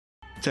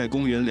在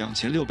公元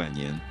2600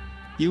年，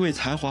一位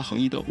才华横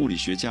溢的物理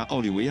学家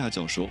奥利维亚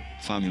教授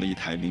发明了一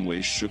台名为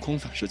时空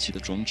反射器的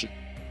装置。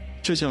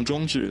这项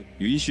装置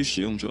允许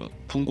使用者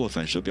通过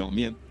反射表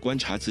面观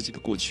察自己的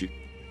过去，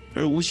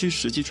而无需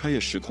实际穿越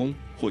时空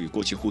或与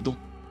过去互动。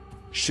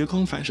时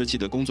空反射器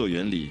的工作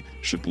原理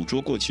是捕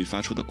捉过去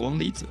发出的光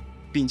粒子，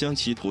并将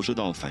其投射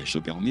到反射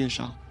表面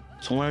上，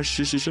从而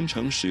实时生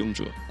成使用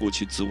者过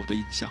去自我的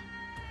影像。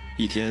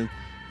一天，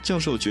教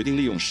授决定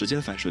利用时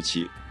间反射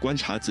器观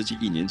察自己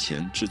1年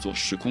前制作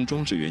时空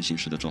装置原型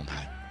时的状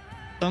态。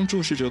当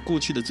注视着过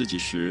去的自己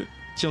时，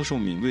教授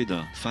敏锐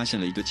地发现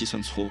了一个计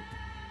算错误。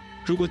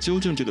如果纠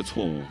正这个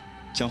错误，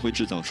将会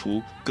制造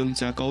出更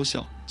加高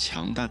效、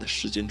强大的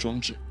时间装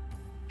置。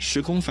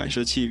时空反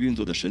射器运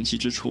作的神奇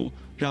之处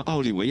让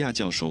奥利维亚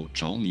教授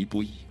着迷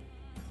不已。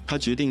他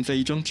决定在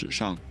一张纸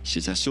上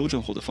写下修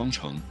正后的方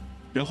程，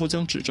然后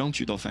将纸张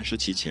举到反射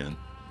器前，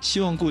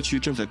希望过去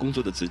正在工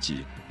作的自己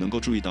能够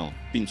注意到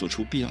并做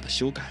出必要的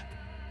修改。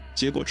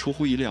结果出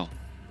乎意料，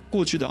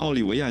过去的奥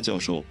利维亚教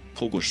授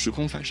透过时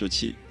空反射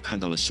器看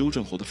到了修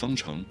正后的方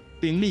程，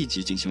并立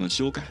即进行了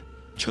修改，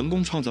成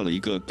功创造了一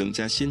个更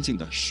加先进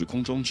的时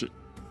空装置。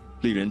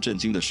令人震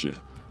惊的是，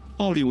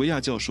奥利维亚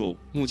教授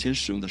目前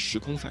使用的时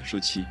空反射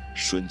器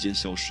瞬间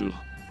消失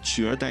了，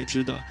取而代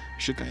之的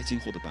是改进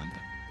后的版本。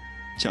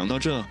讲到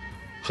这，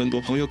很多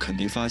朋友肯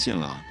定发现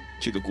了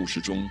这个故事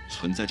中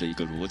存在着一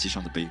个逻辑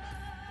上的悖论。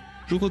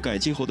如果改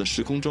进后的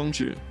时空装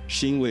置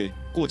是因为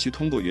过去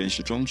通过原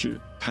始装置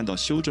看到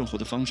修正后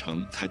的方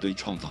程才得以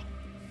创造，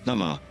那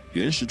么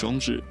原始装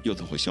置又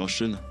怎会消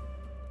失呢？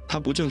它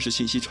不正是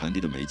信息传递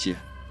的媒介，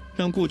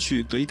让过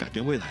去得以改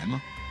变未来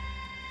吗？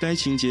该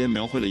情节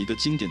描绘了一个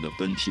经典的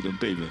本体论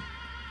悖论，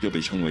又被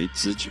称为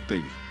子举悖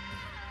论。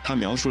它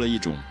描述了一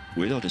种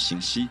围绕着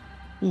信息、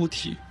物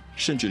体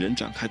甚至人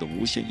展开的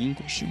无限因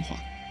果循环。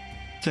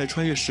在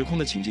穿越时空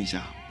的情境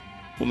下，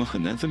我们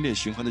很难分辨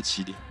循环的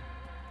起点，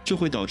这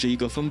会导致一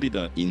个封闭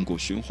的因果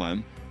循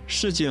环。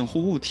事件或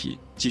物体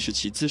既是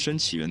其自身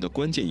起源的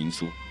关键因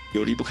素，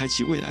又离不开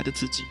其未来的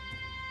自己。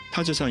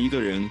它就像一个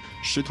人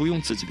试图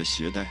用自己的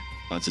鞋带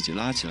把自己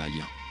拉起来一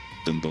样，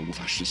根本无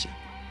法实现。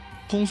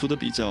通俗的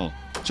比较，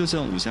就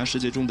像武侠世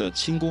界中的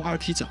轻功二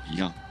踢脚一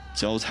样，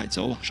脚踩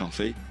脚往上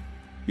飞。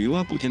女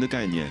娲补天的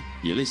概念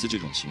也类似这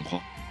种情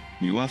况。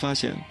女娲发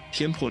现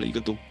天破了一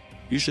个洞，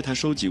于是她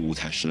收集五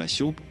彩石来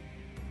修补，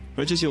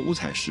而这些五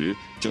彩石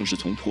正是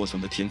从破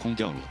损的天空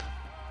掉落的。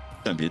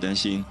但别担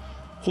心，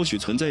或许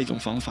存在一种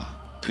方法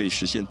可以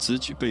实现子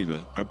举悖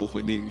论而不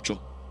毁灭宇宙。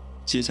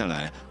接下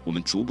来我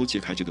们逐步揭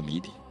开这个谜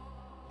底。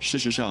事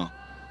实上，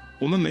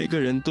我们每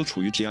个人都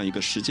处于这样一个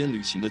时间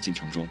旅行的进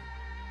程中，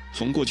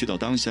从过去到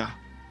当下，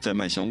再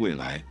迈向未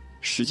来，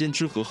时间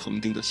之河恒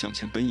定地向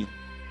前奔涌。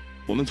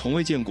我们从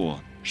未见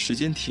过时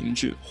间停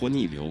滞或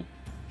逆流，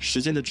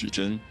时间的指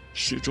针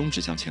始终指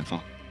向前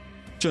方。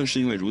正是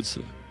因为如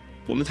此，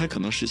我们才可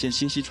能实现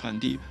信息传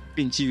递，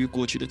并基于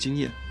过去的经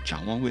验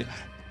展望未来。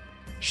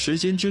时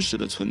间之矢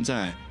的存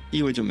在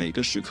意味着每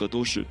个时刻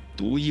都是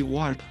独一无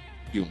二的，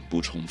永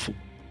不重复。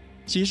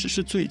即使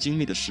是最精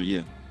密的实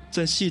验，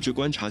在细致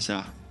观察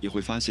下也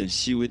会发现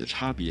细微的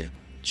差别，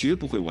绝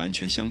不会完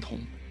全相同。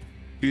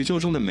宇宙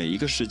中的每一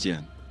个事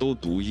件都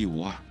独一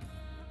无二。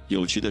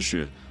有趣的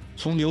是，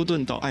从牛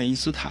顿到爱因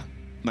斯坦，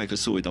麦克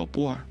斯韦到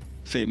波尔、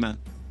费曼，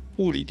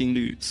物理定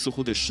律似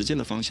乎对时间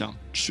的方向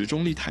持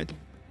中立态度。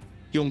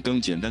用更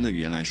简单的语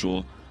言来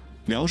说，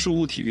描述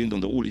物体运动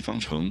的物理方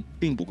程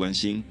并不关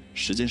心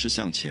时间是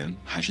向前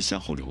还是向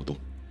后流动。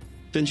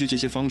根据这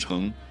些方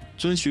程，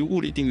遵循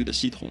物理定律的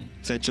系统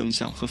在正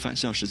向和反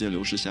向时间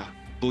流逝下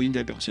都应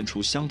该表现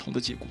出相同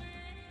的结果。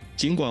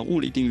尽管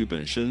物理定律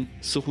本身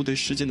似乎对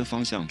时间的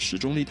方向持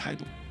中立态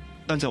度，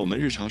但在我们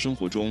日常生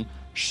活中，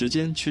时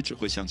间却只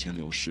会向前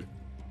流逝。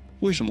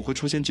为什么会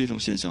出现这种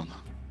现象呢？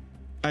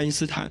爱因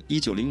斯坦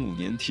1905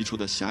年提出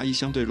的狭义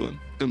相对论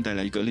更带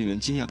来一个令人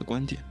惊讶的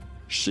观点：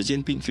时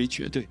间并非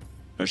绝对，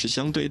而是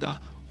相对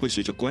的，会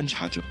随着观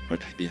察者而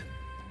改变。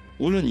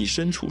无论你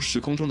身处时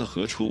空中的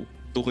何处，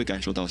都会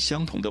感受到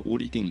相同的物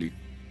理定律，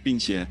并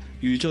且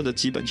宇宙的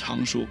基本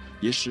常数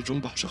也始终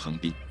保持恒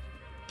定。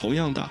同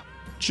样的，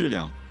质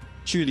量、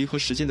距离和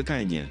时间的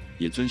概念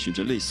也遵循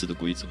着类似的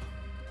规则。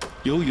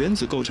由原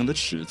子构成的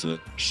尺子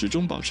始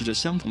终保持着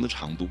相同的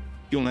长度，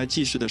用来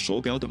计时的手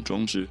表等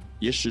装置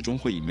也始终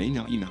会以每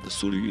秒1秒的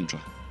速率运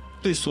转。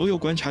对所有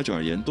观察者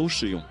而言都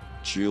适用，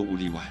绝无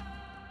例外。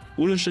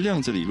无论是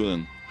量子理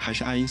论还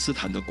是爱因斯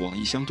坦的广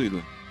义相对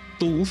论，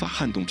都无法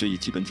撼动这一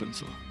基本准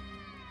则。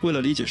为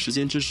了理解时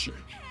间之矢，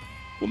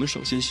我们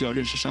首先需要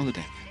认识熵的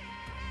概念。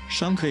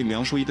熵可以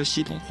描述一个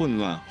系统混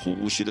乱或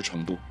无序的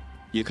程度，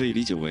也可以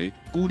理解为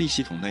孤立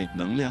系统内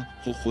能量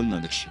或混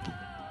乱的尺度。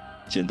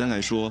简单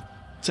来说，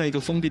在一个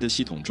封闭的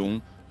系统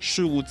中，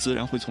事物自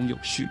然会从有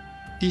序、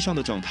低熵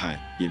的状态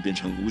演变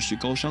成无序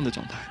高熵的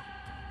状态。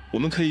我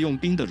们可以用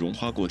冰的融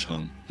化过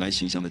程来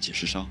形象地解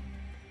释熵。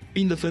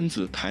冰的分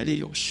子排列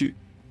有序，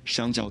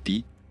熵较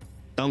低。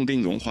当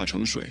冰融化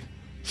成水，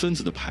分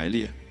子的排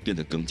列变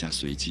得更加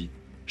随机，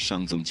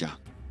熵增加。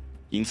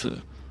因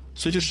此，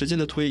随着时间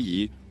的推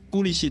移，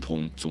孤立系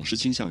统总是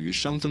倾向于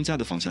熵增加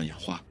的方向演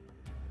化。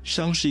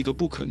熵是一个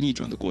不可逆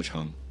转的过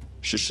程，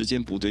是时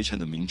间不对称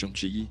的明证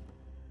之一。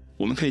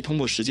我们可以通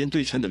过时间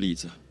对称的例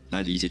子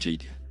来理解这一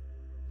点。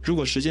如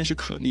果时间是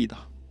可逆的，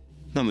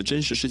那么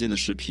真实事件的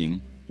视频，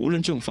无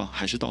论正放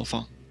还是倒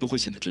放，都会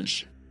显得真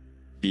实。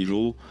比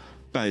如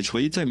摆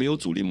锤在没有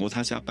阻力摩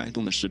擦下摆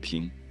动的视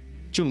频，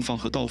正放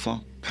和倒放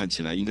看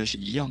起来应该是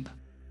一样的，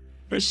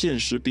而现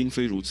实并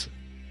非如此。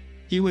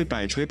因为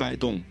摆锤摆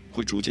动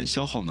会逐渐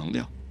消耗能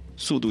量，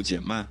速度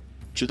减慢，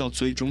直到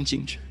最终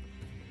静止，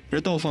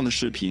而倒放的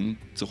视频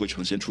则会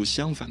呈现出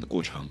相反的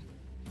过程，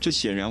这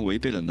显然违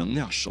背了能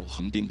量守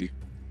恒定律。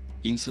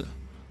因此，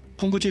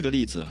通过这个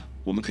例子，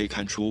我们可以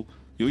看出，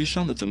由于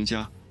熵的增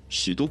加，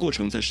许多过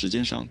程在时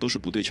间上都是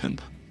不对称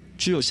的，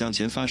只有向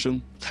前发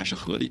生才是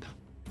合理的。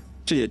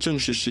这也正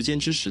是时间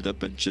之石的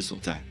本质所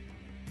在。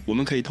我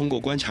们可以通过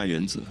观察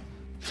原子、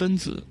分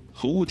子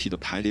和物体的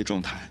排列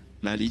状态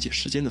来理解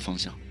时间的方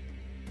向。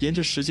沿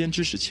着时间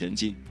之石前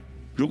进，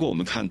如果我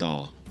们看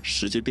到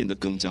时间变得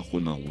更加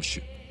混乱无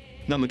序，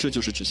那么这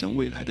就是指向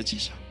未来的迹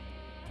象。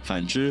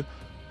反之，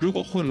如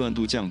果混乱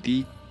度降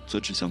低，则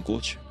指向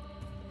过去。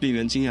令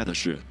人惊讶的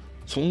是，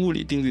从物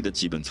理定律的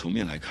基本层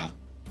面来看，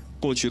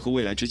过去和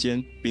未来之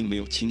间并没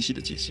有清晰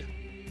的界限。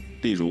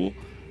例如，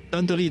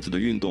单的粒子的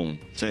运动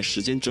在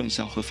时间正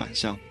向和反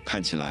向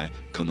看起来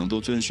可能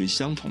都遵循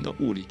相同的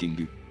物理定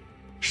律。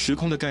时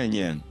空的概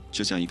念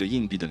就像一个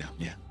硬币的两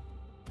面，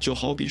就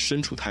好比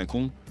身处太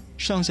空，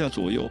上下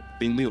左右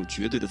并没有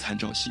绝对的参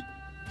照系，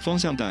方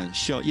向感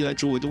需要依赖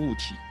周围的物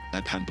体来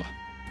判断。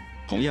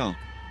同样，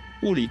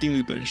物理定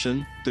律本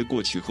身对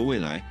过去和未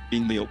来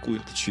并没有固有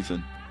的区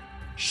分。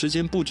时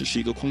间不只是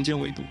一个空间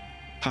维度，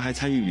它还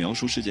参与描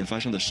述事件发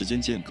生的时间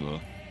间隔，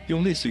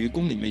用类似于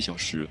公里每小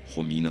时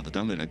或米秒的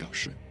单位来表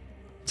示。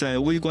在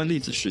微观粒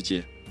子世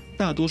界，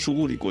大多数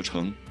物理过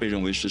程被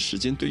认为是时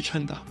间对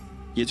称的，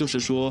也就是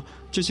说，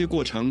这些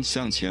过程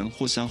向前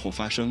或向后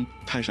发生，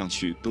看上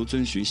去都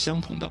遵循相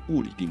同的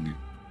物理定律。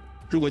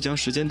如果将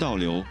时间倒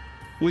流，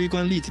微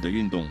观粒子的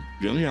运动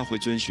仍然会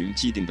遵循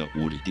既定的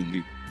物理定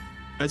律。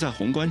而在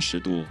宏观尺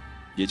度，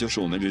也就是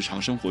我们日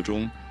常生活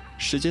中，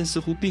时间似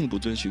乎并不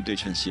遵循对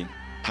称性，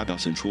它表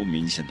现出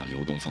明显的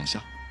流动方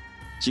向。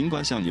尽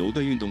管像牛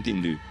顿运动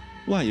定律、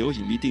万有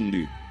引力定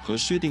律和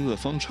薛定谔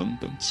方程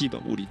等基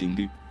本物理定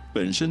律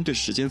本身对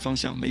时间方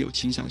向没有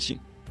倾向性，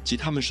即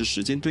它们是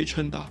时间对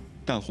称的，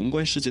但宏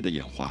观世界的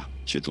演化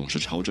却总是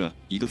朝着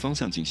一个方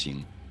向进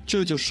行，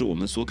这就是我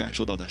们所感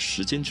受到的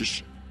时间之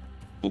石。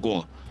不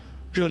过，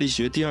热力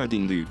学第二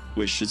定律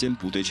为时间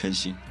不对称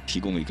性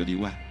提供了一个例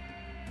外。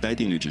该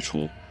定律指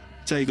出，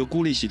在一个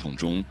孤立系统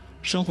中，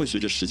熵会随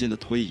着时间的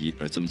推移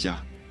而增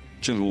加。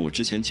正如我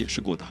之前解释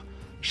过的，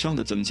熵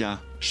的增加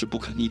是不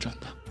可逆转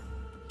的。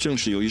正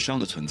是由于熵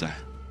的存在，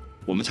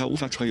我们才无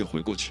法穿越回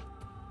过去。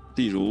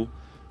例如，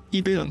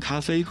一杯冷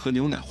咖啡和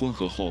牛奶混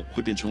合后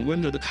会变成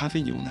温热的咖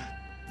啡牛奶，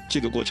这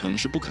个过程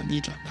是不可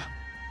逆转的。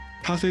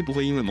咖啡不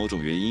会因为某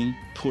种原因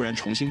突然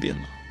重新变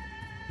冷，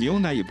牛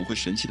奶也不会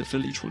神奇地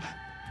分离出来。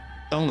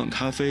当冷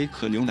咖啡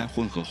和牛奶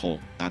混合后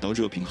达到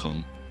热平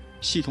衡，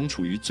系统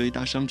处于最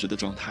大熵值的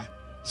状态，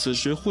此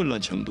时混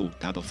乱程度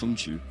达到峰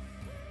值。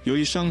由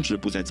于熵值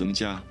不再增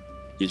加，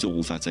也就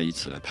无法再以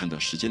此来判断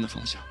时间的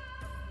方向。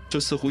这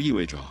似乎意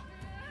味着，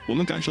我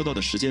们感受到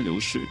的时间流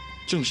逝，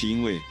正是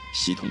因为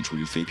系统处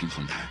于非平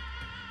衡态。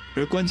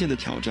而关键的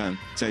挑战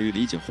在于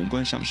理解宏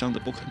观上熵的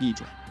不可逆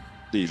转。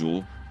例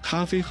如，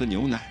咖啡和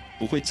牛奶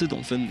不会自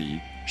动分离，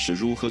是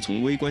如何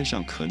从微观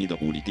上可逆的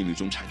物理定律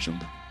中产生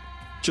的？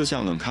就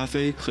像冷咖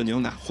啡和牛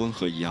奶混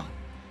合一样，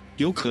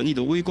有可逆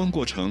的微观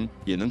过程，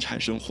也能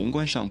产生宏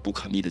观上不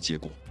可逆的结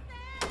果。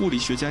物理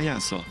学家亚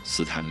瑟·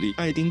斯坦利·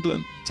爱丁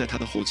顿在他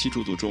的后期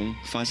著作中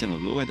发现了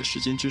额外的时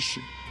间之石，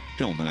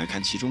让我们来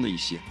看其中的一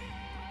些。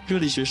热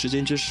力学时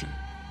间之石，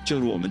正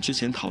如我们之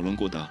前讨论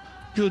过的，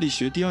热力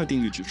学第二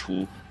定律指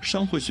出，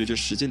熵会随着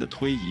时间的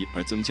推移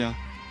而增加，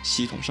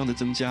系统上的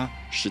增加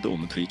使得我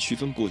们可以区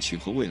分过去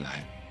和未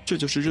来，这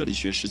就是热力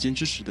学时间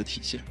之石的体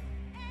现。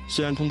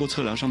虽然通过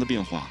测量熵的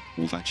变化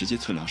无法直接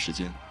测量时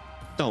间，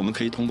但我们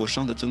可以通过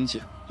熵的增减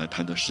来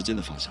判断时间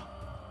的方向。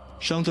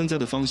熵增加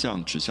的方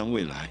向指向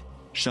未来，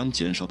熵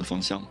减少的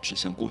方向指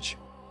向过去。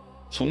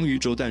从宇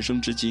宙诞生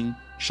至今，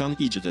熵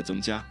一直在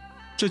增加，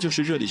这就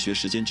是热力学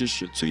时间之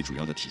石最主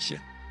要的体现。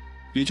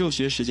宇宙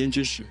学时间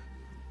之石，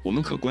我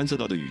们可观测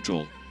到的宇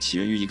宙起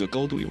源于一个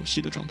高度有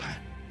序的状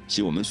态，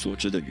即我们所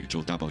知的宇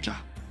宙大爆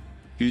炸。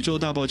宇宙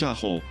大爆炸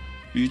后，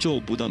宇宙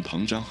不断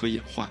膨胀和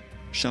演化，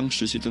熵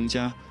持续增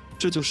加，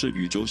这就是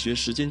宇宙学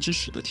时间之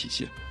石的体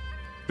现。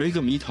而一个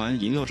谜团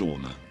萦绕着我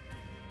们：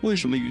为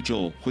什么宇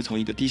宙会从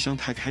一个低熵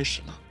态开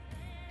始呢？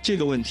这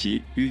个问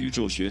题与宇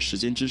宙学时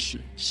间之石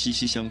息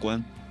息相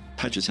关，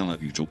它指向了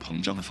宇宙膨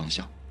胀的方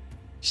向。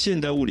现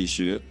代物理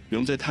学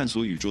仍在探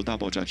索宇宙大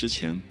爆炸之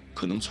前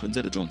可能存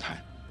在的状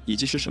态，以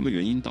及是什么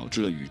原因导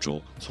致了宇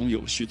宙从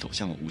有序走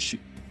向了无序。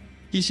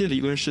一些理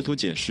论试图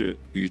解释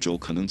宇宙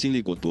可能经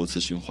历过多次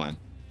循环，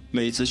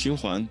每次循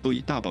环都以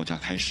大爆炸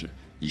开始，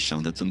以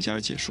熵的增加而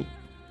结束。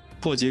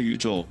破解宇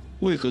宙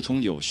为何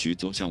从有序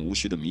走向无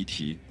序的谜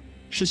题，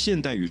是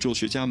现代宇宙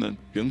学家们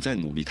仍在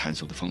努力探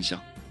索的方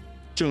向。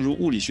正如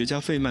物理学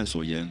家费曼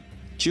所言，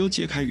只有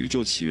解开宇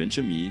宙起源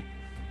之谜，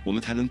我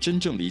们才能真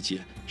正理解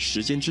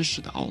时间之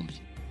始的奥秘。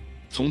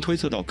从推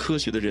测到科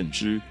学的认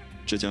知，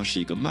这将是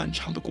一个漫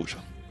长的过程。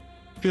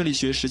热力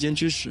学时间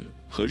之始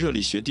和热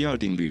力学第二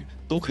定律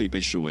都可以被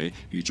视为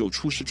宇宙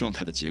初始状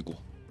态的结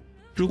果。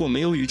如果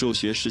没有宇宙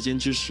学时间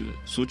之始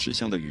所指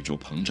向的宇宙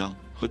膨胀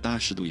和大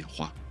湿度演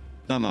化，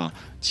那么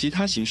其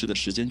他形式的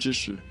时间之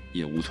始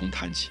也无从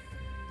谈起。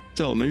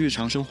在我们日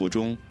常生活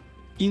中，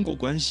因果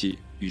关系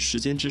与时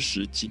间之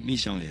始紧密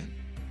相连，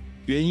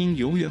原因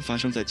永远发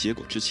生在结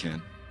果之前。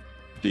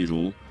例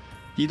如，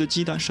一个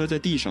鸡蛋摔在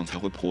地上才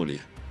会破裂，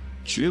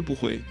绝不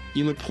会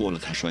因为破了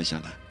才摔下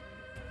来。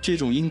这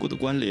种因果的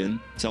关联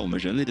在我们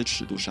人类的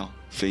尺度上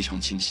非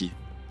常清晰，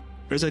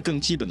而在更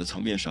基本的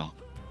层面上，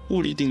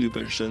物理定律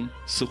本身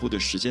似乎对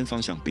时间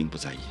方向并不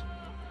在意。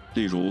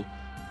例如，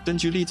根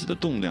据粒子的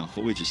动量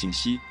和位置信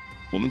息，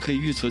我们可以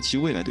预测其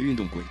未来的运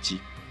动轨迹，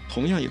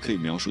同样也可以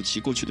描述其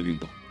过去的运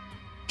动。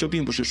这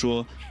并不是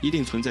说一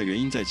定存在原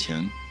因在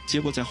前、结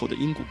果在后的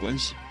因果关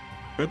系，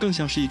而更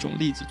像是一种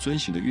粒子遵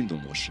循的运动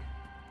模式。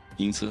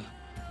因此，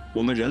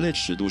我们人类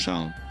尺度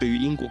上对于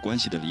因果关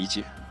系的理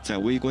解，在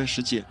微观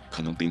世界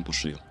可能并不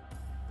适用。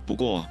不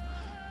过，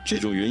这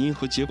种原因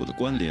和结果的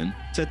关联，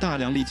在大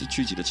量粒子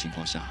聚集的情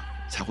况下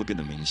才会变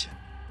得明显。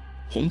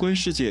宏观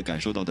世界感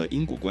受到的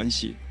因果关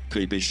系，可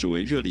以被视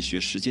为热力学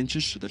时间之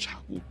始的产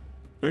物，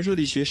而热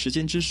力学时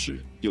间之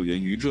始又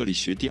源于热力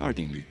学第二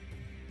定律。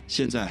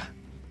现在，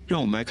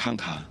让我们来看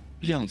看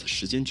量子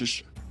时间之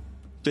始。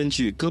根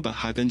据哥本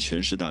哈根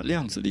诠释的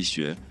量子力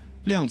学，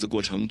量子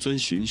过程遵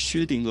循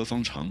薛定谔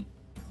方程，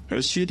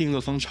而薛定谔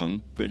方程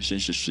本身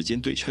是时间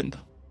对称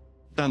的，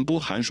但波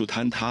函数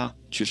坍塌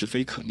却是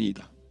非可逆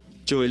的，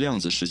这为量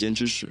子时间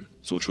之始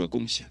做出了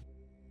贡献。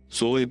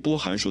所谓波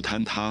函数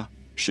坍塌，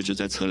是指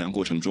在测量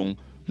过程中，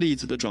粒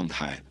子的状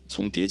态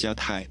从叠加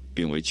态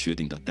变为确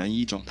定的单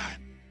一状态。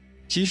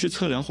即使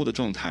测量后的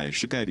状态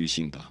是概率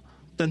性的，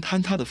但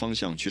坍塌的方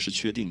向却是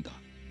确定的，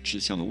指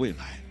向了未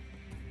来。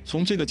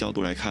从这个角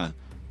度来看，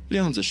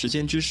量子时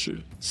间之始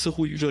似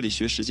乎与热力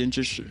学时间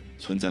之始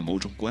存在某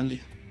种关联。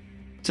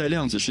在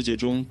量子世界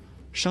中，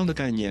熵的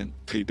概念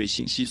可以被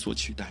信息所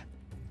取代。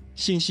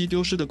信息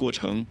丢失的过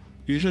程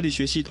与热力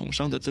学系统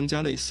熵的增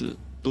加类似，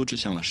都指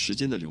向了时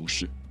间的流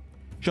逝。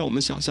让我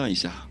们想象一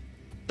下，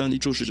当你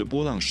注视着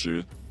波浪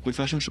时，会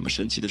发生什么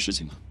神奇的事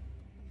情呢？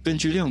根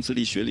据量子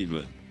力学理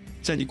论，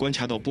在你观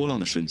察到波浪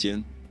的瞬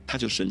间，它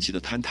就神奇地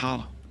坍塌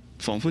了，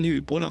仿佛你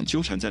与波浪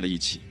纠缠在了一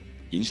起，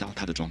影响了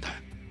它的状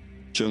态。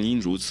正因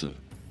如此，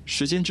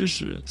时间之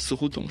始似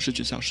乎总是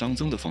指向熵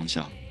增的方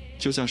向，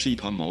就像是一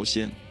团毛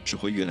线只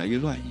会越来越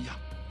乱一样。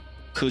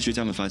科学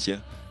家们发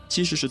现，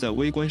即使是在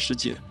微观世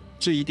界，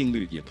这一定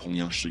律也同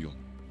样适用，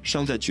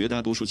熵在绝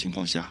大多数情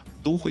况下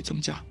都会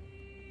增加。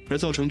而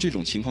造成这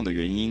种情况的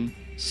原因，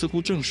似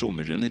乎正是我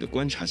们人类的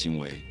观察行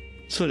为、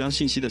测量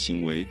信息的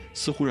行为，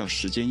似乎让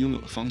时间拥有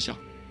了方向，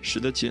使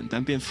得简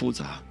单变复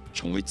杂，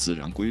成为自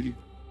然规律。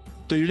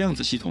对于量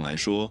子系统来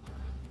说，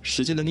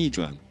时间的逆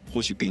转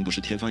或许并不是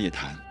天方夜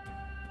谭。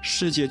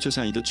世界就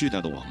像一个巨大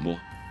的网络，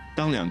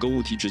当两个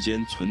物体之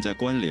间存在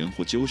关联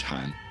或纠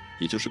缠，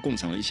也就是共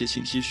享了一些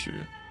信息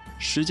时，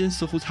时间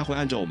似乎才会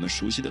按照我们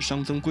熟悉的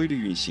熵增规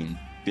律运行，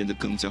变得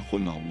更加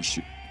混乱无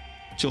序。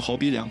就好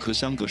比两颗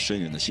相隔深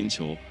远的星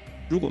球，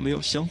如果没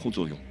有相互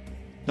作用，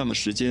那么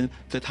时间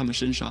在它们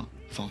身上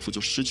仿佛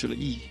就失去了意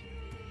义。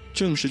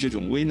正是这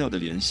种微妙的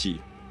联系，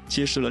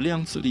揭示了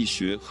量子力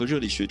学和热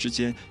力学之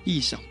间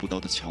意想不到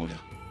的桥梁。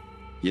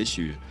也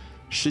许，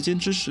时间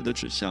之始的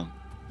指向，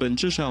本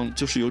质上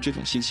就是由这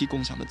种信息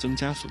共享的增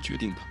加所决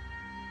定的。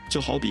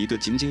就好比一个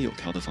井井有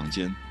条的房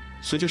间，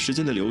随着时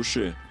间的流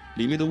逝，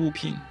里面的物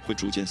品会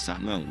逐渐散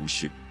乱无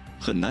序，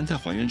很难再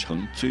还原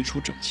成最初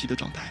整齐的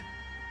状态。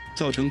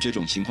造成这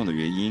种情况的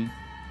原因，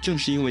正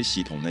是因为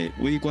系统内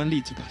微观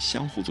粒子的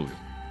相互作用。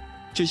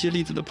这些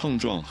粒子的碰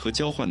撞和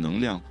交换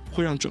能量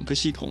会让整个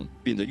系统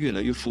变得越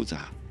来越复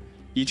杂，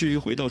以至于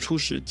回到初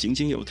始井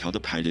井有条的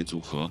排列组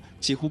合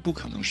几乎不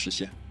可能实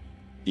现。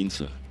因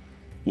此，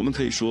我们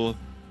可以说，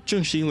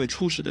正是因为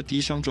初始的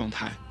低熵状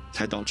态，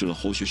才导致了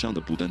后续熵的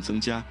不断增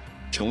加，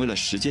成为了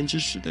时间之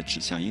始的指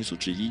向因素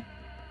之一。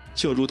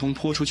就如同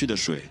泼出去的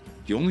水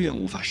永远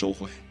无法收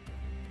回，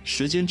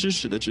时间之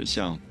始的指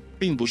向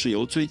并不是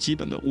由最基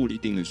本的物理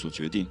定律所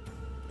决定，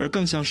而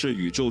更像是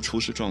宇宙初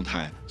始状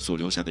态所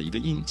留下的一个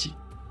印记。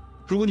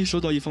如果你收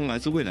到一封来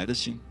自未来的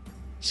信，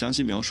详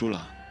细描述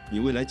了你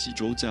未来几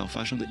周将要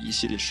发生的一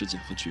系列事件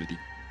和决定，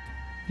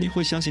你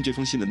会相信这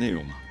封信的内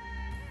容吗？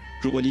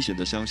如果你选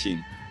择相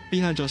信，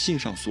并按照信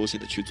上所写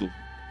的去做，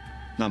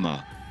那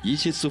么一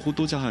切似乎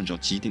都将按照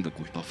既定的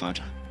轨道发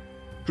展。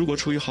如果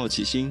出于好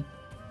奇心，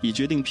已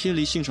决定偏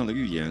离信上的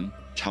预言，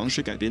尝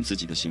试改变自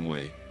己的行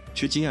为，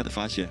却惊讶地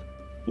发现，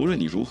无论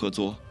你如何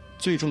做，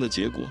最终的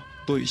结果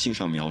都与信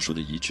上描述的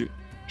一致。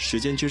时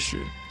间之始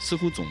似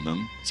乎总能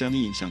将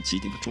你引向既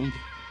定的终点。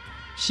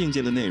信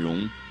件的内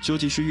容究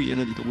竟是预言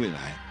了你的未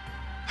来，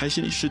还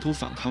是你试图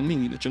反抗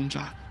命运的挣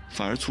扎，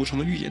反而促成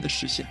了预言的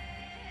实现？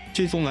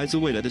这封来自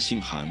未来的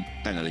信函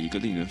带来了一个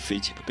令人费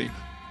解的悖论。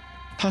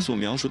他所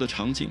描述的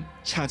场景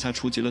恰恰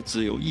触及了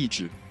自由意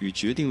志与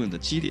决定论的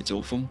激烈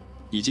交锋，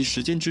以及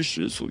时间之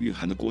石所蕴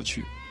含的过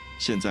去、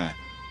现在、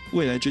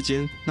未来之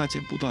间那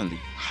剪不断理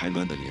还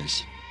乱的联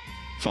系，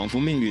仿佛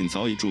命运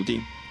早已注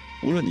定，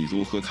无论你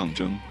如何抗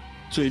争，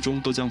最终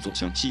都将走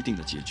向既定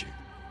的结局。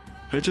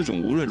而这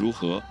种无论如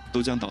何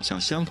都将导向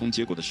相同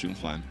结果的循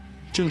环，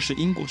正是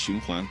因果循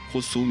环或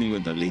宿命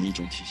论的另一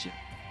种体现。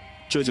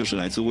这就是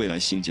来自未来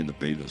信件的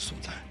悖论所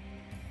在。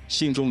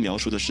信中描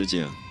述的事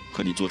件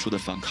和你做出的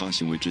反抗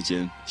行为之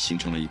间形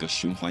成了一个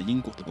循环因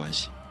果的关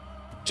系。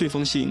这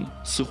封信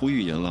似乎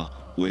预言了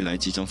未来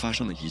即将发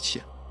生的一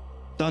切。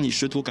当你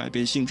试图改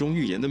变信中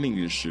预言的命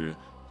运时，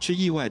却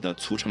意外地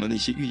促成了那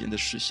些预言的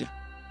实现，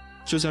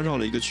就像绕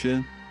了一个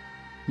圈。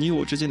你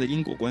我之间的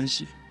因果关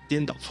系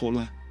颠倒错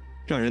乱，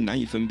让人难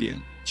以分辨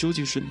究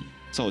竟是你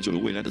造就了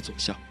未来的走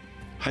向，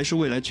还是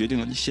未来决定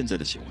了你现在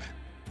的行为。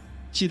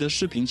记得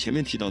视频前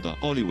面提到的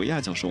奥利维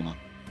亚教授吗？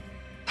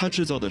他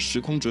制造的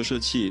时空折射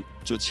器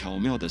就巧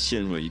妙地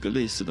陷入了一个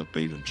类似的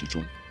悖论之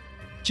中。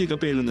这个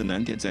悖论的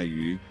难点在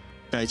于，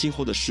改进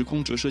后的时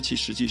空折射器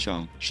实际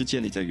上是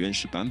建立在原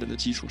始版本的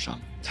基础上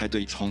才得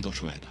以创造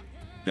出来的，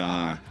然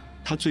而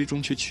它最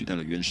终却取代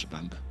了原始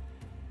版本，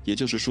也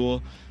就是说，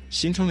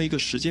形成了一个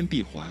时间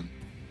闭环，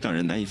让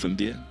人难以分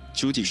辨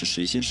究竟是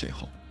谁先谁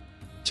后。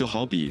就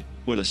好比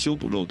为了修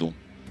补漏洞，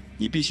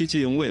你必须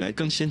借用未来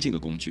更先进的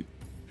工具，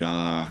然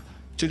而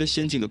这个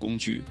先进的工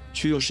具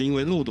却又是因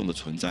为漏洞的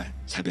存在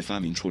才被发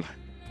明出来。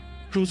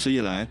如此一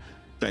来，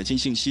改进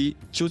信息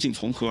究竟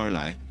从何而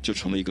来就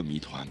成了一个谜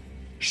团，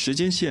时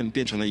间线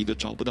变成了一个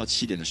找不到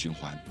起点的循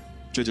环。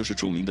这就是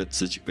著名的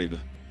此举悖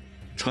论。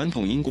传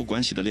统因果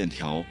关系的链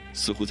条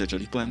似乎在这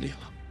里断裂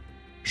了。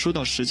说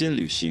到时间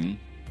旅行，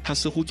它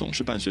似乎总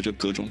是伴随着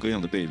各种各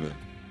样的悖论，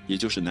也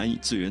就是难以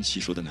自圆其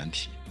说的难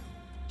题。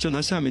就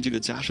拿下面这个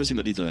假设性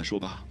的例子来说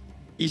吧，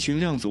一群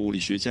量子物理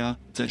学家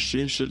在实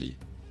验室里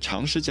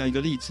尝试将一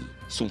个粒子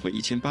送回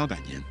1800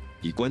年，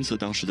以观测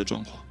当时的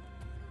状况。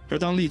而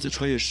当粒子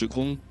穿越时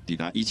空抵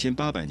达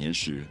1800年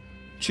时，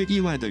却意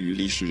外地与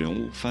历史人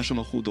物发生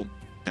了互动，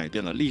改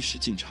变了历史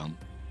进程。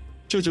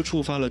这就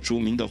触发了著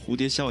名的蝴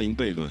蝶效应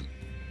悖论，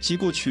即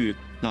过去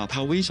哪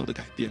怕微小的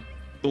改变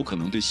都可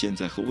能对现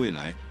在和未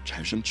来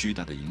产生巨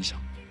大的影响。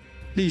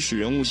历史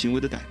人物行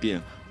为的改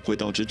变会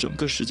导致整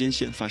个时间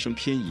线发生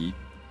偏移，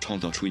创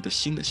造出一个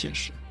新的现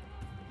实。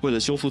为了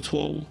修复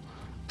错误，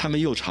他们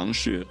又尝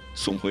试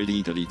送回另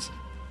一个粒子，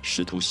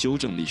试图修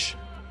正历史，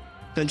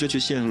但这却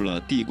陷入了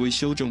递归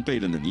修正悖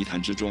论的泥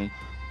潭之中。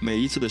每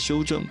一次的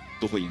修正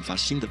都会引发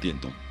新的变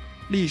动，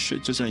历史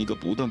就像一个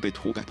不断被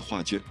涂改的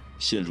画卷，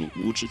陷入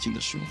无止境的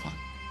循环。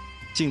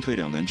进退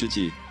两难之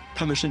际，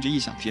他们甚至异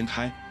想天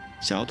开，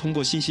想要通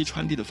过信息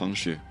传递的方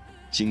式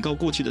警告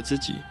过去的自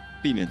己，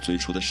避免最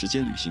初的时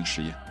间旅行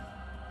实验。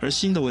而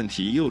新的问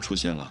题又出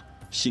现了，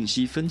信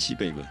息分歧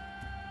悖论。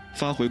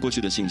发回过去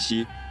的信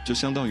息就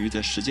相当于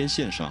在时间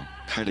线上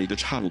开了一个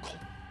岔路口，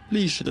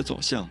历史的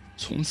走向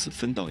从此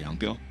分道扬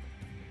镳。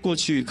过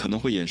去可能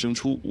会衍生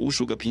出无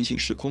数个平行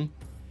时空，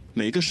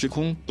每个时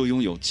空都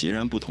拥有截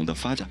然不同的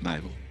发展脉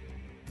络。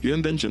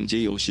原本整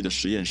洁有序的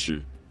实验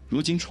室，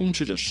如今充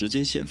斥着时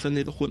间线分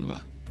类的混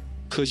乱。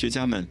科学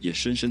家们也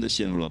深深地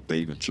陷入了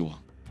悖论之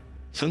网。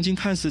曾经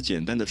看似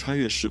简单的穿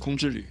越时空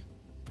之旅，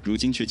如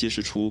今却揭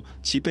示出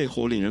其背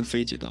后令人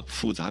费解的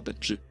复杂本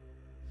质。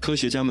科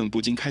学家们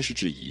不禁开始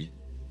质疑，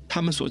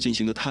他们所进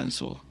行的探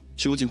索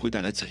究竟会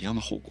带来怎样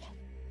的后果？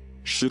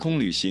时空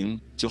旅行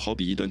就好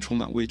比一段充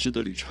满未知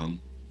的旅程，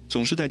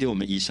总是带给我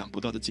们意想不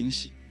到的惊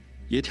喜，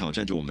也挑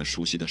战着我们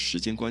熟悉的时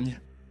间观念。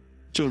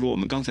正如我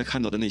们刚才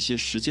看到的那些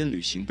时间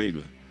旅行悖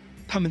论，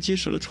他们揭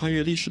示了穿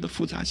越历史的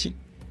复杂性，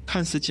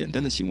看似简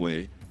单的行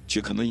为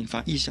却可能引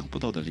发意想不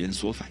到的连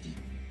锁反应。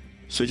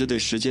随着对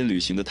时间旅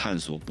行的探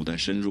索不断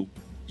深入，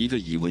一个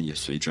疑问也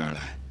随之而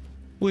来：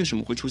为什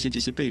么会出现这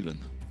些悖论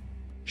呢？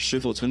是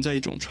否存在一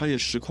种穿越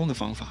时空的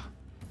方法，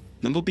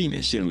能够避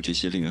免陷入这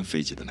些令人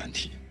费解的难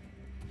题？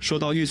说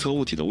到预测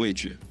物体的位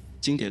置，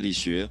经典力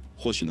学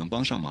或许能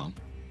帮上忙。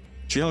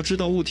只要知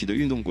道物体的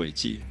运动轨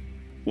迹，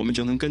我们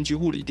就能根据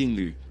物理定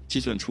律计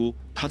算出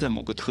它在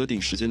某个特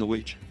定时间的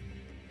位置。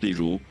例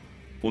如，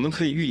我们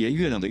可以预言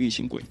月亮的运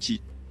行轨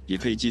迹，也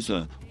可以计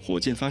算火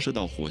箭发射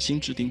到火星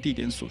指定地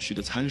点所需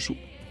的参数，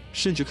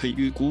甚至可以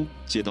预估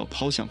接到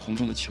抛向空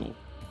中的球。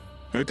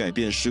而改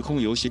变时空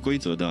游戏规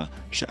则的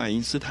是爱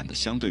因斯坦的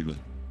相对论。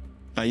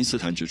爱因斯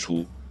坦指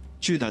出，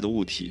巨大的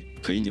物体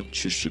可以扭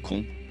曲时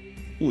空，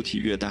物体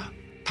越大，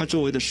它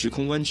周围的时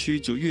空弯曲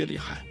就越厉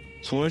害，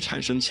从而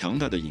产生强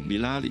大的引力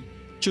拉力，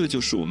这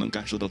就是我们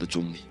感受到的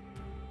重力。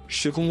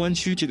时空弯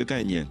曲这个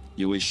概念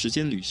也为时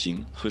间旅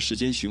行和时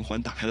间循环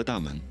打开了大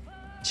门，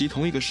即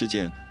同一个事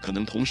件可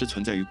能同时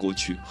存在于过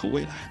去和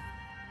未来。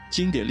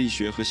经典力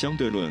学和相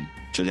对论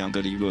这两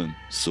个理论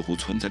似乎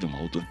存在着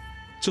矛盾，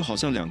就好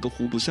像两个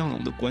互不相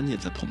容的观念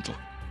在碰撞。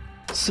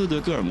斯德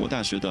哥尔摩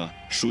大学的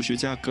数学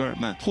家格尔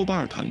曼·霍巴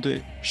尔团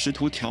队试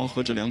图调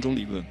和这两种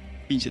理论，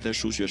并且在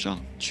数学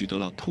上取得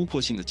了突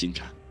破性的进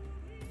展。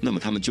那么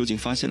他们究竟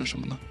发现了什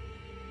么呢？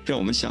让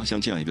我们想象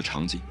这样一个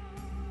场景：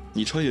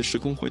你穿越时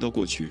空回到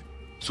过去，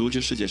阻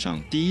止世界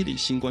上第一例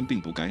新冠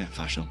病毒感染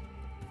发生。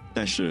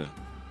但是，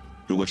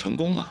如果成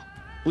功了，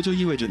不就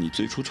意味着你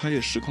最初穿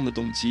越时空的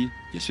动机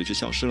也随之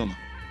消失了吗？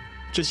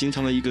这形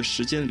成了一个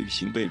时间旅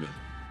行悖论。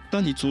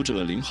当你阻止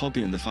了0号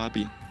病人的发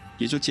病，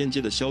也就间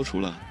接地消除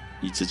了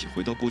你自己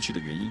回到过去的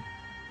原因。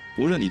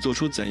无论你做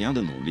出怎样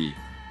的努力，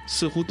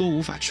似乎都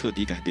无法彻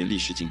底改变历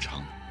史进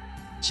程。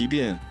即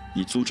便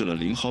你阻止了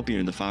0号病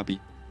人的发病，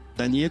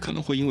但你也可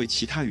能会因为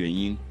其他原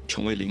因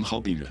成为0号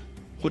病人，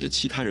或者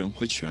其他人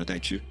会取而代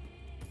之。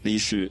历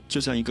史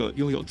就像一个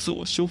拥有自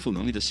我修复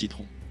能力的系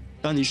统，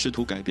当你试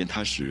图改变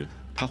它时，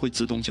它会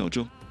自动校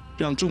正，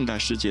让重大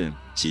事件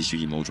继续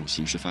以某种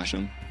形式发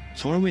生，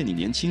从而为你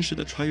年轻时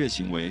的穿越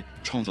行为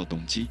创造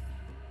动机。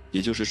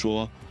也就是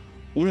说，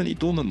无论你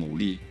多么努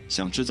力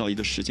想制造一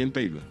个时间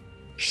悖论，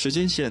时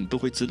间线都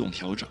会自动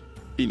调整，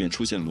避免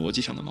出现逻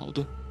辑上的矛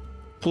盾。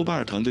托巴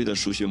尔团队的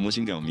数学模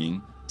型表明，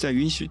在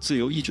允许自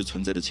由意志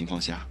存在的情况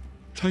下，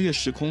穿越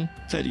时空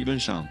在理论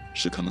上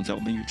是可能在我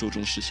们宇宙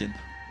中实现的。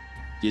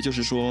也就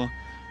是说，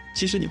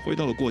即使你回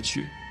到了过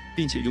去，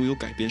并且拥有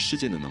改变事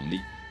件的能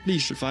力，历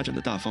史发展的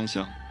大方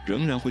向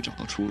仍然会找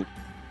到出路，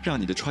让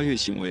你的穿越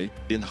行为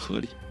变得合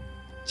理。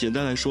简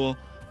单来说，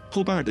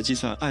托巴尔的计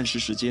算暗示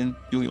时间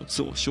拥有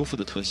自我修复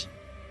的特性。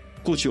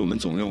过去我们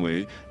总认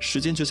为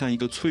时间就像一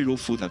个脆弱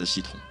复杂的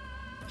系统，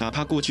哪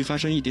怕过去发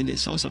生一点点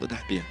小小的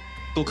改变，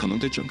都可能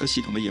对整个系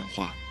统的演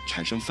化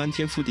产生翻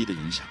天覆地的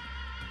影响。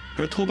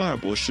而托巴尔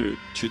博士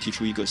却提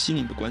出一个新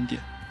颖的观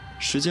点：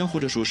时间或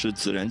者说是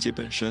自然界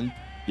本身，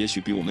也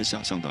许比我们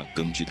想象的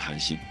更具弹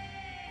性。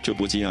这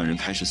不禁让人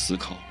开始思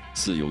考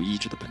自由意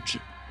志的本质。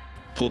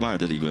托巴尔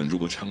的理论如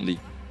果成立，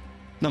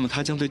那么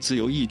它将对自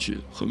由意志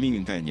和命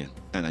运概念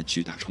带来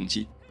巨大冲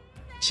击。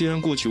既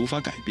然过去无法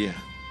改变，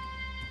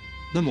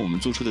那么我们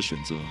做出的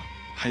选择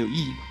还有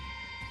意义吗？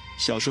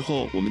小时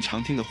候我们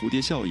常听的蝴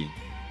蝶效应，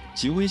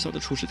极微小的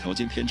初始条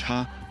件偏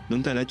差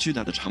能带来巨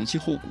大的长期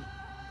后果，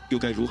又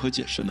该如何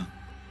解释呢？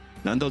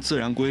难道自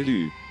然规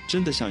律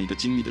真的像一个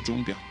精密的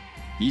钟表，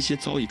一切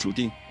早已注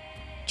定？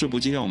这不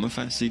禁让我们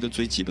反思一个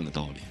最基本的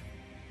道理：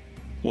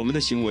我们的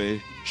行为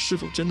是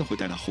否真的会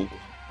带来后果？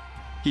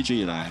一直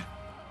以来，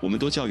我们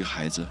都教育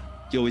孩子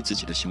要为自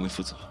己的行为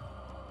负责，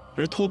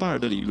而托巴尔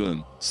的理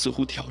论似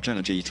乎挑战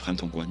了这一传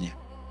统观念。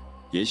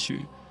也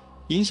许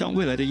影响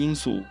未来的因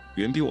素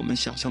远比我们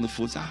想象的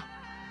复杂，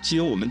既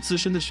有我们自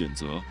身的选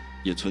择，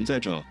也存在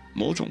着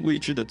某种未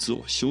知的自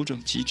我修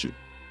正机制。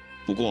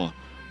不过，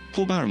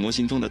托巴尔模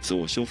型中的自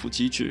我修复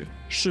机制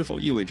是否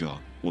意味着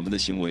我们的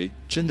行为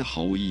真的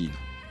毫无意义呢？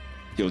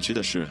有趣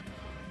的是，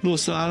洛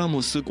斯阿拉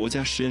莫斯国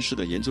家实验室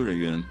的研究人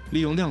员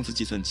利用量子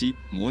计算机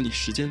模拟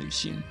时间旅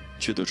行，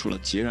却得出了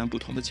截然不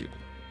同的结果。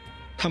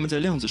他们在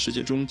量子世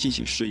界中进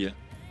行试验，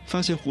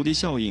发现蝴蝶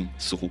效应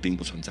似乎并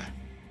不存在。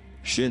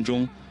实验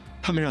中，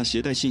他们让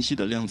携带信息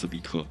的量子比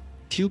特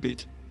qubit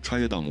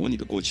穿越到模拟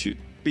的过去，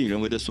并人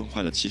为地损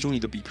坏了其中一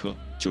个比特，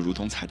就如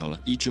同踩到了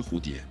一只蝴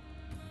蝶。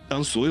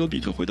当所有比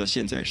特回到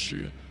现在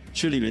时，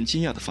却令人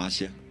惊讶地发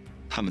现，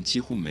它们几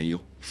乎没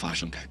有发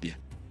生改变。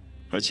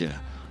而且，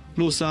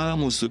洛斯阿拉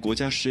莫斯国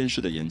家实验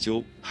室的研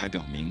究还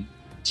表明，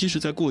即使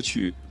在过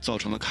去造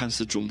成了看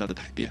似重大的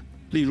改变，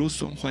例如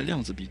损坏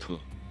量子比特，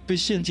对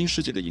现今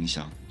世界的影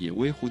响也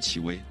微乎其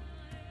微。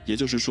也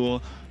就是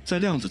说，在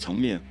量子层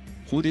面，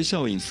蝴蝶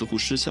效应似乎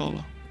失效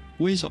了，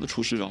微小的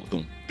初始扰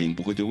动并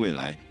不会对未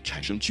来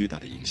产生巨大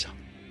的影响。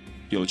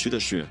有趣的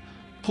是，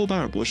托巴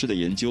尔博士的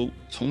研究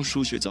从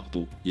数学角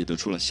度也得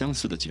出了相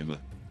似的结论，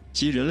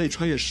即人类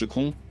穿越时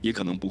空也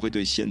可能不会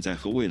对现在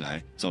和未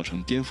来造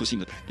成颠覆性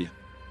的改变。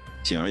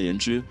简而言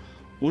之，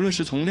无论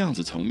是从量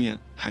子层面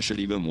还是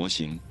理论模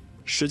型，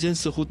时间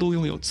似乎都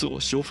拥有自我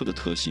修复的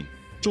特性。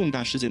重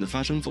大事件的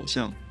发生走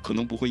向可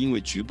能不会因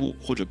为局部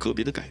或者个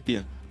别的改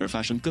变而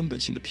发生根本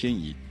性的偏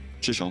移，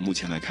至少目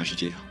前来看是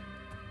这样。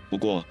不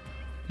过，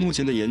目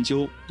前的研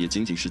究也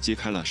仅仅是揭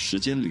开了时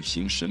间旅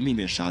行神秘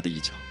面纱的一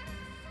角。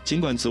尽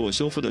管自我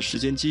修复的时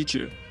间机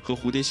制和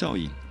蝴蝶效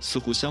应似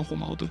乎相互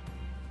矛盾，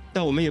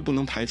但我们也不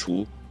能排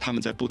除它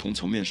们在不同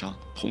层面上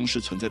同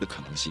时存在的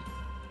可能性。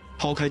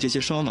抛开这些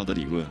烧脑的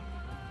理论，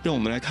让我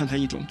们来看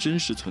看一种真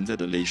实存在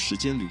的类时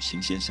间旅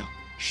行现象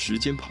——时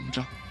间膨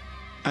胀。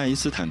爱因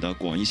斯坦的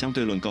广义相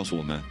对论告诉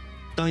我们，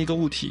当一个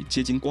物体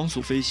接近光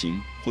速飞行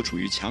或处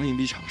于强引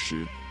力场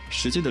时，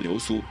时间的流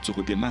速就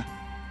会变慢。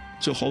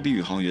这好比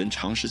宇航员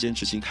长时间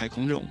执行太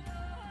空任务，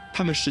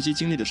他们实际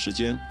经历的时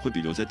间会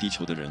比留在地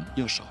球的人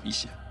要少一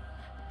些。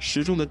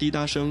时钟的滴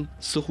答声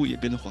似乎也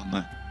变得缓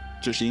慢，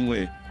这是因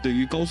为对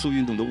于高速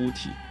运动的物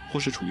体或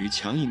是处于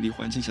强引力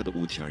环境下的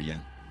物体而言，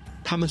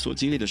它们所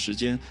经历的时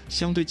间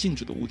相对静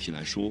止的物体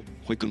来说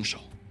会更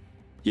少。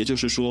也就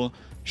是说，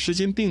时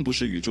间并不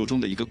是宇宙中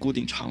的一个固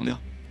定常量，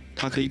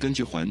它可以根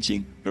据环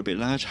境而被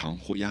拉长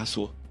或压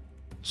缩。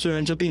虽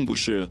然这并不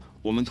是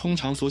我们通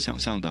常所想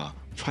象的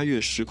穿越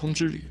时空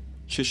之旅，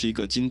却是一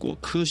个经过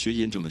科学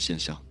验证的现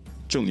象，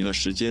证明了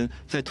时间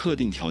在特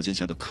定条件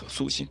下的可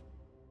塑性。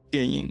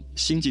电影《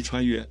星际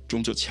穿越》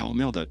中就巧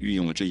妙地运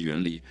用了这一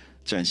原理，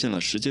展现了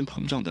时间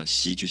膨胀的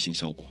戏剧性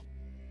效果。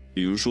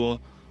比如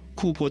说，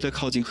库珀在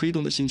靠近黑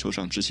洞的星球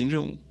上执行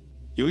任务，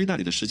由于那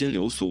里的时间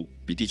流速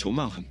比地球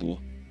慢很多，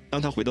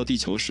当他回到地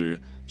球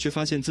时，却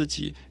发现自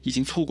己已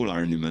经错过了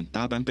儿女们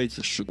大半辈子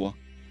的时光。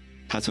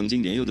他曾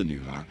经年幼的女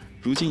儿，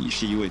如今已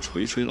是一位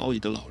垂垂老矣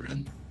的老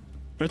人，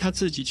而他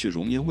自己却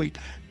容颜未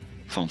改，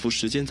仿佛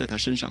时间在他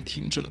身上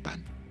停止了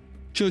般。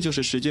这就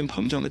是时间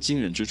膨胀的惊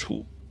人之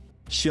处。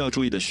需要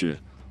注意的是，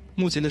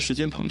目前的时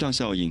间膨胀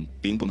效应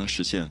并不能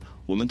实现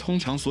我们通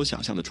常所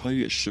想象的穿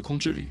越时空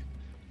之旅，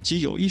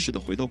即有意识地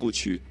回到过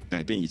去，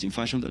改变已经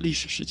发生的历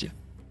史事件。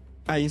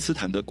爱因斯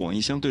坦的广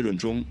义相对论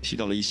中提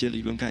到了一些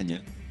理论概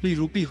念，例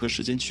如闭合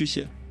时间曲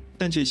线，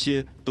但这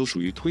些都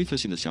属于推测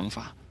性的想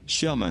法，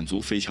需要满足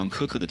非常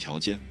苛刻的条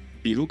件，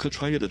比如可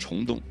穿越的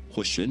虫洞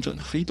或旋转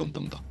的黑洞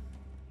等等。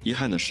遗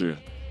憾的是，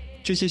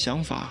这些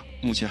想法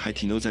目前还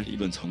停留在理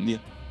论层面，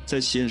在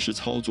现实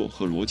操作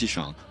和逻辑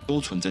上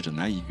都存在着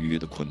难以逾越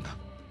的困难。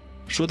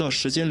说到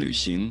时间旅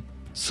行，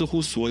似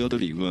乎所有的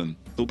理论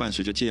都伴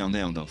随着这样那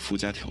样的附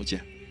加条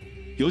件，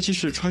尤其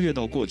是穿越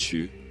到过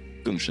去，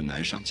更是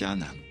难上加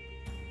难。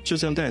就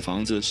像盖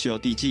房子需要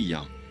地基一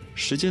样，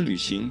时间旅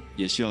行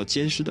也需要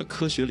坚实的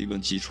科学理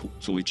论基础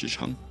作为支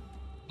撑。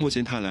目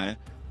前看来，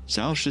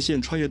想要实现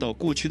穿越到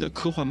过去的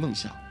科幻梦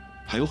想，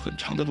还有很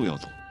长的路要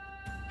走。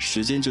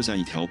时间就像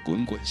一条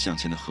滚滚向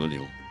前的河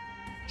流，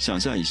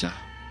想象一下，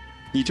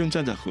你正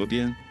站在河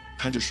边，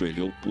看着水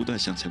流不断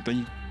向前奔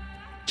涌，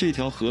这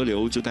条河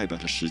流就代表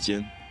着时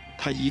间，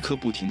它一刻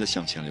不停地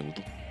向前流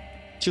动。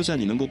就像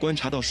你能够观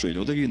察到水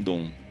流的运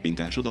动，并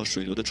感受到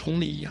水流的冲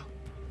力一样，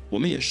我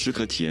们也时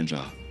刻体验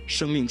着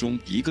生命中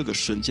一个个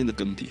瞬间的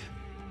更迭。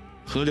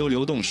河流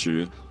流动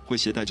时会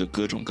携带着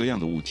各种各样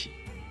的物体，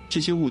这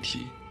些物体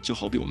就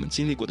好比我们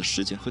经历过的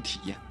时间和体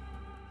验，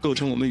构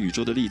成我们宇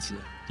宙的粒子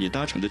也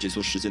搭乘着这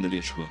艘时间的列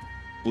车，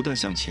不断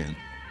向前，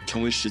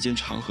成为时间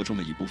长河中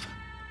的一部分。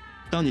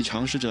当你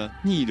尝试着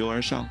逆流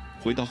而上，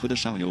回到河的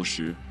上游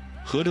时，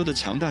河流的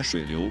强大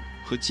水流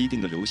和既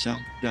定的流向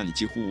让你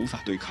几乎无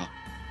法对抗。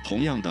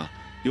同样的，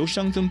由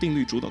熵增定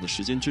律主导的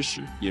时间之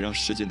矢也让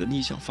时间的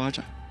逆向发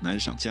展难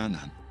上加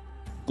难。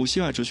古希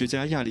腊哲学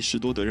家亚里士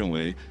多德认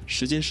为，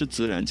时间是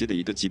自然界的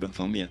一个基本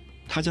方面，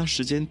他将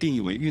时间定义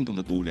为运动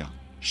的度量。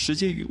时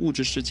间与物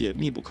质世界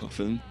密不可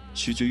分，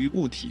取决于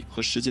物体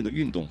和时间的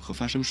运动和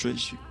发生顺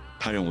序。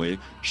他认为，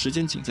时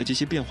间仅在这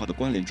些变化的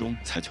关联中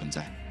才存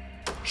在。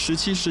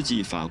17世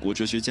纪法国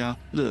哲学家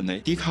勒内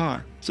·笛卡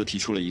尔则提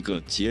出了一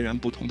个截然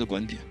不同的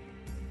观点。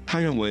他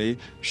认为，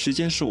时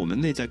间是我们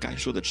内在感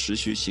受的持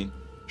续性，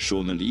是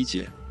我们理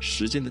解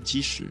时间的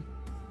基石。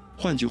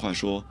换句话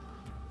说，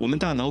我们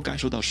大脑感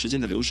受到时间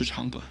的流逝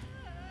长短，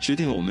决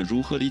定了我们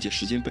如何理解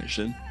时间本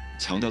身，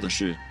强调的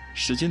是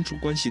时间主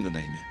观性的那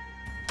一面。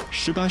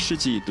18世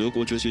纪德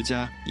国哲学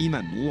家伊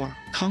曼努尔·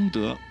康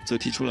德则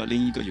提出了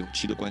另一个有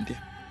趣的观点。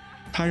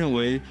他认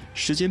为，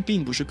时间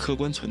并不是客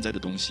观存在的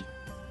东西，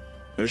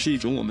而是一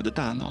种我们的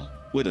大脑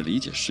为了理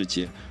解世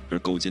界而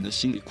构建的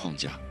心理框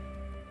架。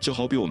就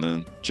好比我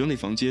们整理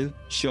房间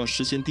需要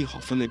事先定好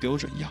分类标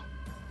准一样，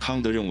康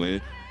德认为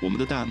我们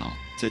的大脑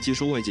在接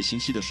收外界信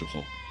息的时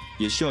候，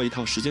也需要一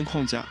套时间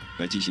框架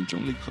来进行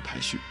整理和排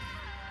序。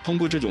通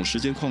过这种时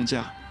间框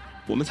架，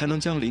我们才能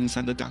将零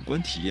散的感官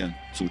体验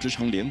组织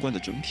成连贯的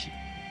整体，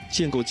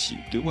建构起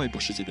对外部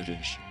世界的认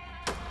识。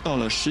到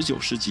了19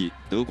世纪，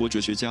德国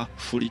哲学家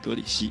弗里德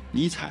里希·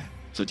尼采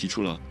则提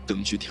出了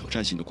更具挑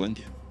战性的观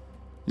点。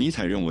尼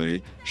采认为，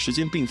时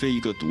间并非一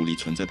个独立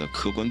存在的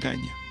客观概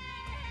念，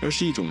而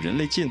是一种人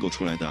类建构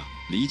出来的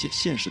理解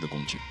现实的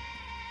工具。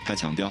他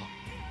强调，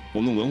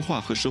我们文化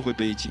和社会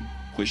背景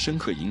会深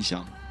刻影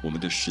响我们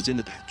对时间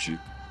的感知。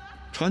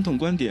传统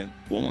观点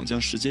往往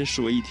将时间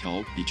视为一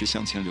条一直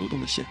向前流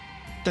动的线，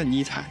但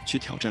尼采却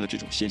挑战了这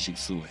种线性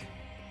思维。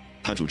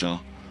他主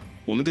张，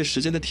我们对时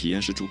间的体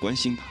验是主观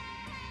性的，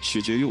取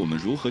决于我们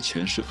如何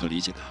诠释和理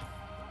解它。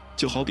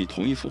就好比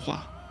同一幅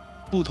画，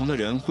不同的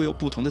人会有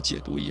不同的解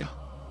读一样，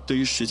对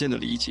于时间的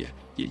理解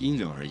也因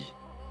人而异。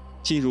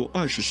进入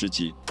20世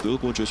纪，德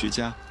国哲学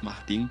家马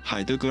丁·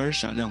海德格尔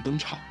闪亮登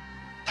场，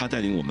他带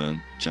领我们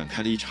展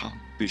开了一场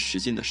对时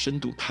间的深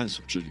度探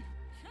索之旅。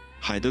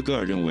海德格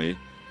尔认为，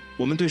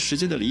我们对时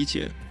间的理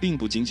解并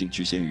不仅仅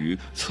局限于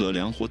测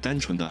量或单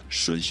纯的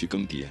顺序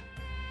更迭。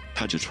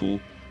他指出，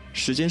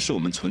时间是我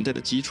们存在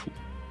的基础，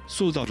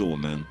塑造着我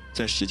们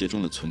在世界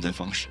中的存在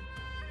方式。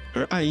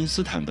而爱因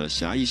斯坦的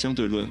狭义相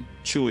对论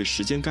却为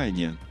时间概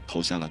念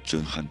投下了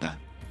震撼弹。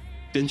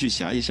根据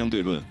狭义相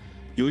对论，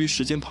由于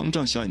时间膨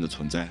胀效应的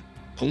存在，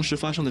同时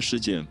发生的事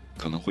件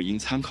可能会因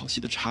参考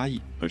系的差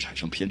异而产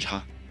生偏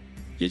差。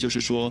也就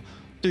是说，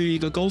对于一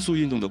个高速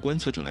运动的观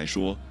测者来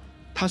说，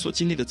他所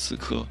经历的此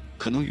刻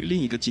可能与另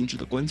一个静止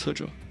的观测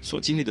者所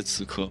经历的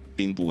此刻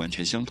并不完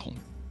全相同。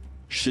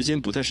时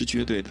间不再是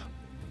绝对的，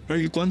而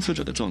与观测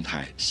者的状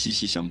态息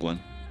息相关。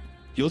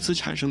由此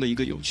产生的一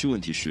个有趣问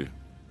题是，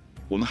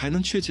我们还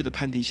能确切地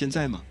判定现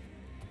在吗？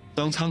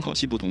当参考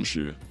系不同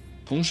时，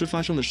同时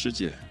发生的事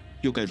件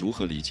又该如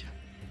何理解？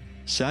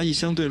狭义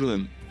相对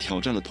论挑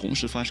战了同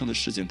时发生的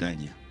事件概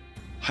念，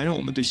还让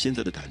我们对现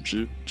在的感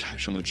知产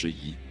生了质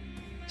疑。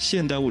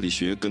现代物理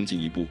学更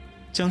进一步，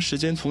将时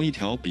间从一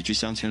条笔直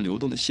向前流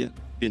动的线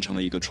变成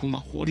了一个充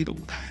满活力的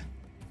舞台。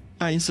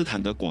爱因斯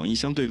坦的广义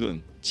相对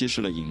论揭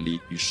示了引力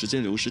与时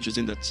间流逝之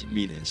间的紧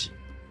密联系。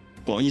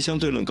广义相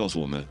对论告诉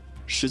我们，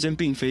时间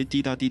并非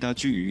滴答滴答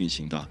均匀运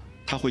行的，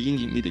它会因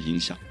引力的影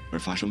响而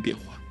发生变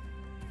化。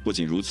不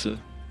仅如此，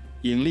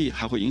引力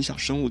还会影响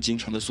生物进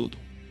程的速度。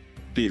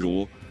比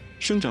如，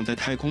生长在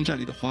太空站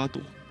里的花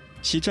朵，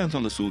其绽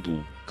放的速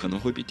度可能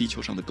会比地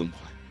球上的更快。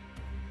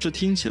这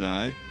听起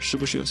来是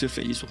不是有些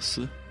匪夷所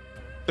思？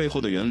背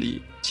后的原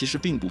理其实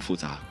并不复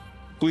杂，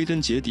归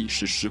根结底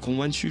是时空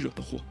弯曲惹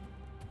的祸。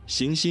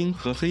行星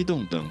和黑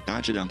洞等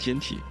大质量天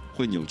体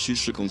会扭曲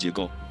时空结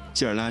构，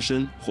进而拉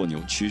伸或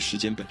扭曲时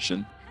间本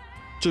身。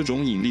这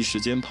种引力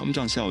时间膨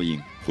胀效应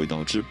会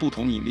导致不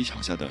同引力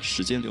场下的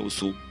时间流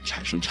速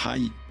产生差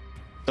异。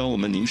当我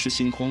们凝视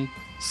星空，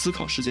思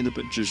考时间的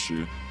本质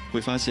时，会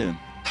发现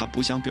它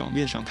不像表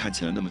面上看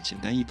起来那么简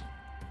单易懂。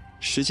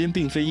时间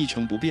并非一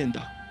成不变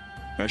的，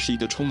而是一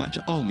个充满着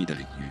奥秘的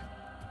领域。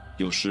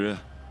有时，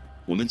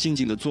我们静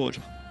静地坐着，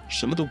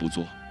什么都不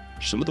做，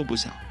什么都不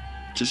想，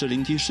只是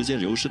聆听时间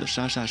流逝的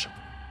沙沙声。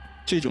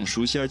这种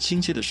熟悉而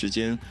亲切的时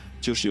间，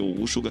就是由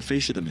无数个飞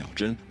逝的秒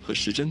针和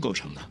时针构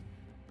成的。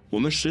我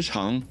们时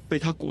常被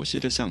它裹挟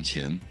着向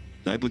前，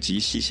来不及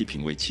细细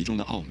品味其中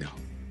的奥妙。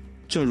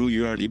正如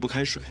鱼儿离不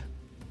开水，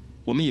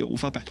我们也无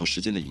法摆脱时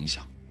间的影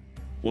响。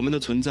我们的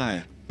存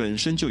在本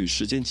身就与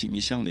时间紧密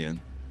相连，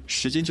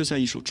时间就像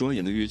一首庄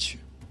严的乐曲，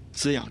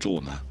滋养着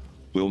我们，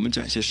为我们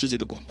展现世界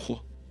的广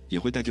阔，也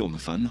会带给我们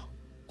烦恼、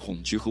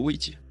恐惧和慰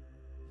藉。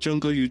整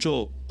个宇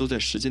宙都在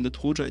时间的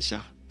拖拽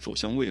下走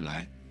向未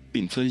来，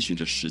并遵循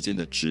着时间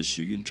的秩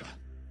序运转。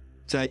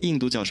在印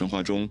度教神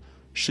话中，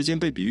时间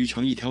被比喻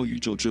成一条宇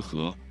宙之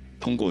河，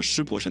通过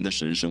湿婆神的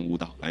神圣舞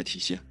蹈来体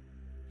现。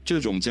这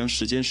种将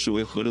时间视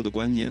为河流的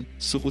观念，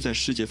似乎在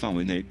世界范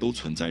围内都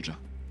存在着，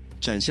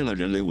展现了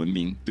人类文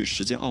明对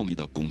时间奥秘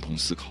的共同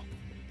思考。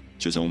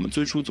就像我们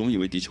最初总以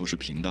为地球是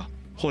平的，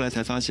后来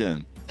才发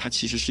现它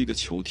其实是一个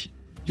球体，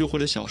又或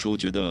者小时候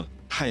觉得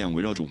太阳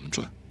围绕着我们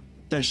转，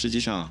但实际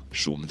上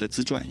是我们在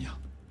自转一样。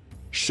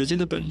时间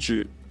的本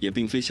质也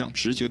并非像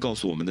直觉告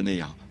诉我们的那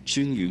样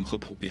均匀和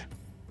普遍。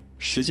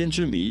时间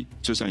之谜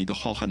就像一个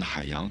浩瀚的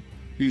海洋，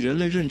与人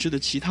类认知的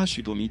其他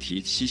许多谜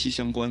题息息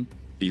相关，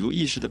比如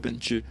意识的本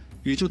质、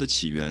宇宙的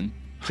起源、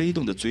黑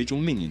洞的最终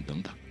命运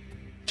等等。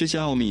这些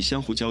奥秘相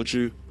互交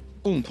织，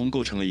共同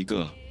构成了一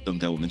个等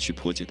待我们去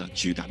破解的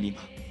巨大密码。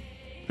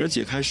而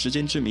解开时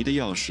间之谜的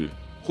钥匙，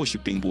或许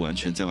并不完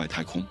全在外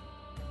太空。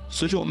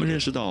随着我们认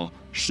识到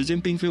时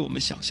间并非我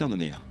们想象的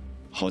那样，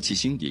好奇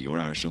心也油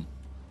然而生。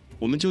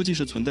我们究竟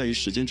是存在于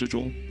时间之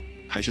中，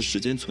还是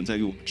时间存在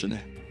于我们之内？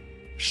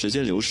时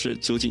间流逝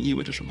究竟意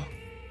味着什么？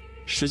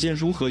时间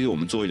如何与我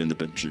们作为人的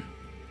本质、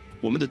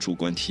我们的主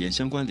观体验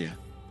相关联？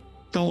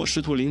当我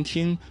试图聆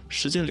听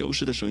时间流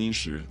逝的声音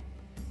时，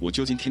我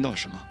究竟听到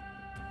什么？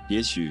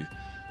也许，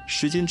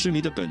时间之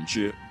谜的本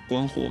质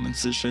关乎我们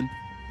自身，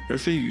而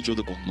非宇宙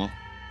的广袤。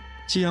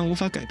既然无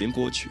法改变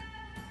过去，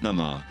那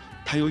么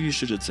它又预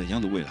示着怎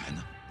样的未来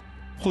呢？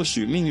或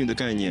许命运的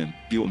概念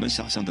比我们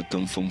想象的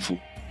更丰富。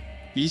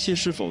一切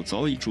是否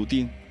早已注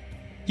定，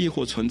亦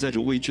或存在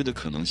着未知的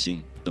可能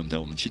性等待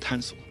我们去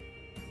探索？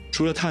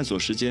除了探索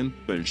时间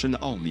本身的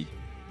奥秘，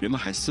人们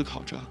还思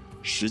考着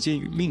时间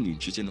与命运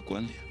之间的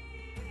关联。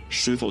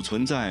是否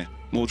存在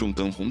某种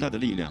更宏大的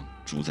力量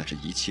主宰着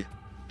一切，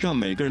让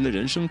每个人的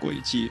人生轨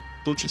迹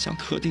都指向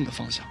特定的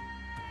方向？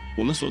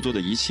我们所做的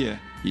一切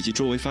以及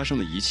周围发生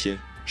的一切，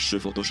是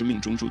否都是命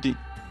中注定？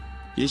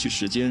也许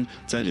时间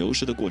在流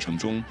逝的过程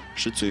中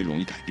是最容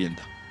易改变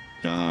的，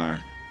然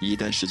而一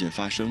旦事件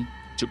发生，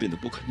就变得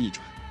不可逆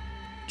转。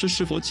这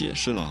是否解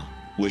释了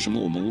为什么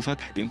我们无法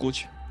改变过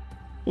去？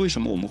为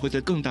什么我们会在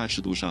更大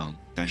尺度上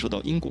感受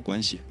到因果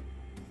关系？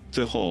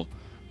最后，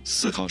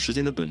思考时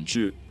间的本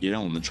质，也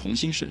让我们重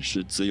新审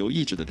视自由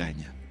意志的概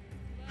念。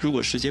如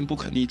果时间不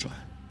可逆转，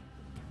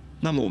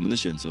那么我们的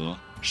选择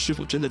是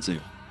否真的自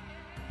由？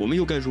我们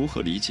又该如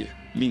何理解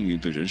命运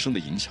对人生的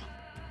影响？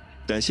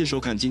感谢收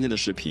看今天的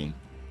视频，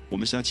我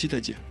们下期再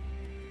见。